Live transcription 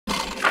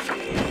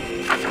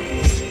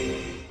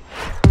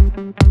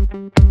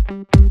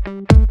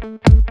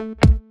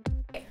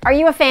Are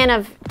you a fan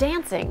of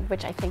dancing?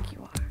 Which I think you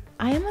are.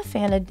 I am a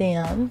fan of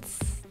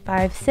dance.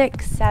 5,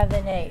 6,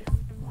 7, 8.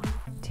 1,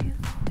 2,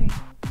 3.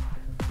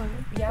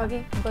 Yeah.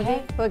 Boogie,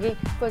 boogie, boogie,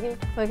 boogie,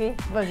 boogie,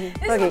 boogie.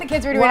 This is what the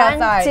kids were doing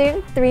outside.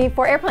 1, 2, 3,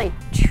 4. Airplane.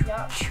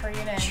 Yeah, bring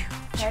it in.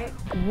 Okay.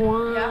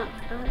 1,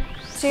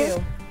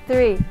 2,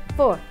 3,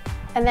 4.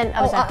 And then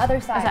other side.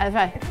 Other side. Other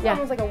side. It's Yeah.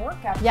 almost like a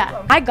workout.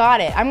 Yeah. I got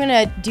it. I'm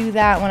gonna do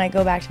that when I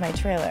go back to my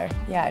trailer.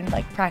 Yeah, and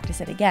like practice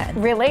it again.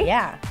 Really?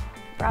 Yeah.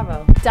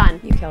 Bravo. Done.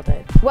 You killed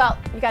it. Well,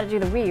 you got to do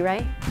the re,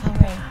 right? All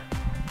right.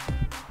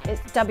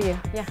 It's W.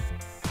 Yeah.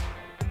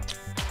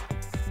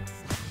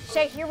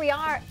 Shay, here we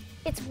are.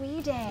 It's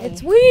Wee Day.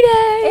 It's Wee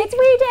Day. It's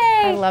Wee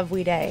Day. I love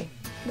Wee Day.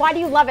 Why do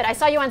you love it? I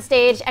saw you on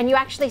stage and you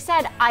actually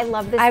said, I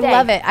love this day. I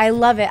love it. I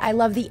love it. I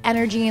love the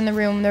energy in the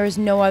room. There's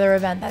no other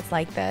event that's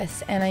like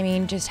this. And I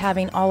mean, just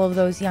having all of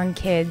those young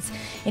kids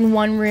in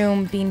one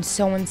room being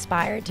so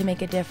inspired to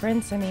make a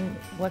difference. I mean,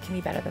 what can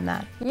be better than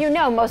that? You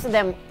know most of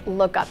them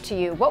look up to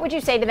you. What would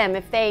you say to them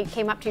if they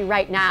came up to you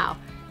right now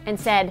and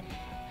said,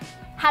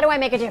 how do I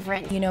make a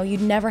difference? You know, you'd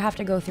never have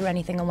to go through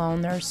anything alone.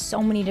 There are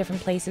so many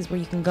different places where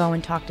you can go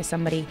and talk to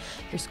somebody,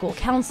 your school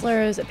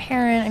counselors, a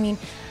parent. I mean,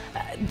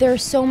 there are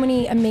so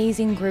many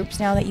amazing groups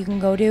now that you can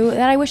go to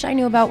that I wish I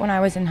knew about when I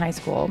was in high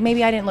school.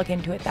 Maybe I didn't look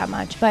into it that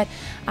much, but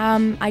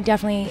I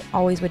definitely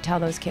always would tell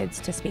those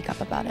kids to speak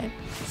up about it.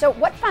 So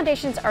what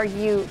foundations are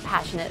you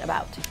passionate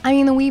about? I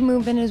mean, the We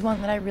movement is one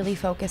that I really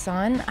focus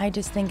on. I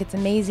just think it's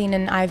amazing,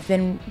 and I've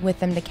been with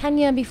them to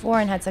Kenya before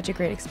and had such a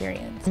great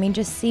experience. I mean,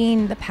 just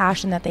seeing the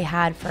passion that they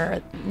had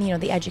for, you know,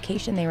 the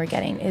education they were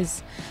getting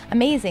is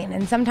amazing,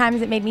 and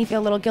sometimes it made me feel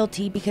a little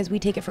guilty because we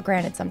take it for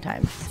granted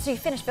sometimes. So you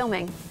finished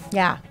filming.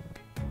 Yeah.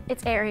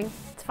 It's airing.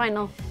 It's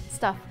final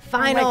stuff.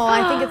 Final. Oh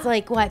my God. I think it's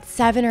like, what,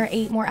 7 or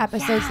 8 more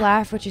episodes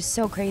left, which is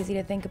so crazy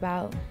to think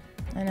about.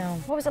 I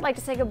know. What was it like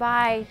to say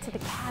goodbye to the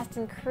cast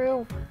and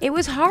crew? It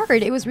was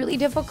hard. It was really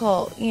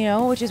difficult, you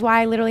know, which is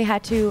why I literally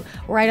had to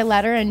write a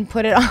letter and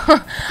put it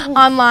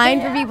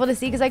online for people to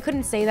see, because I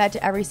couldn't say that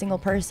to every single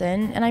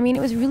person. And I mean, it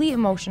was really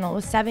emotional. It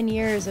was 7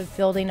 years of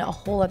building a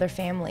whole other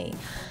family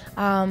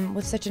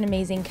with such an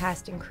amazing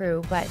cast and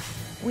crew. But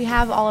we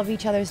have all of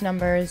each other's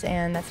numbers,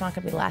 and that's not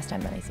going to be the last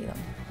time that I see them.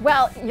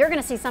 Well, you're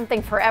going to see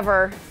something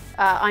forever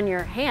on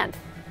your hand.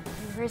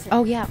 Where is it?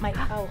 Oh, yeah.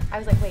 Oh, I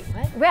was like, wait,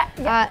 what?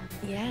 Yeah.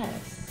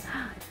 Yes.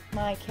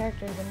 My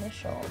character's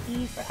initial,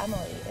 E for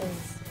Emily,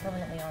 is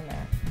permanently on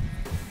there.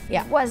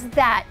 Yeah. Was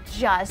that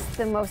just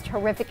the most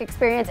horrific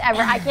experience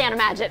ever? I can't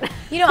imagine.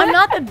 You know, I'm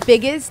not the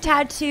biggest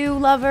tattoo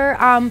lover.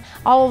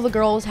 All of the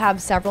girls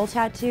have several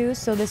tattoos,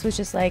 so this was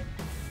just like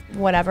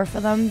whatever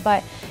for them.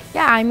 But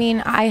yeah, I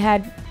mean, I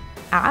had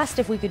asked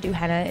if we could do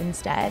henna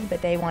instead,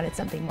 but they wanted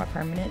something more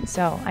permanent.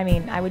 So, I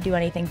mean, I would do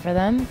anything for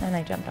them, and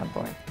I jumped on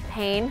board.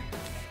 Pain?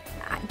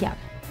 Yeah.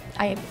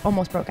 I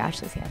almost broke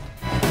Ashley's hand.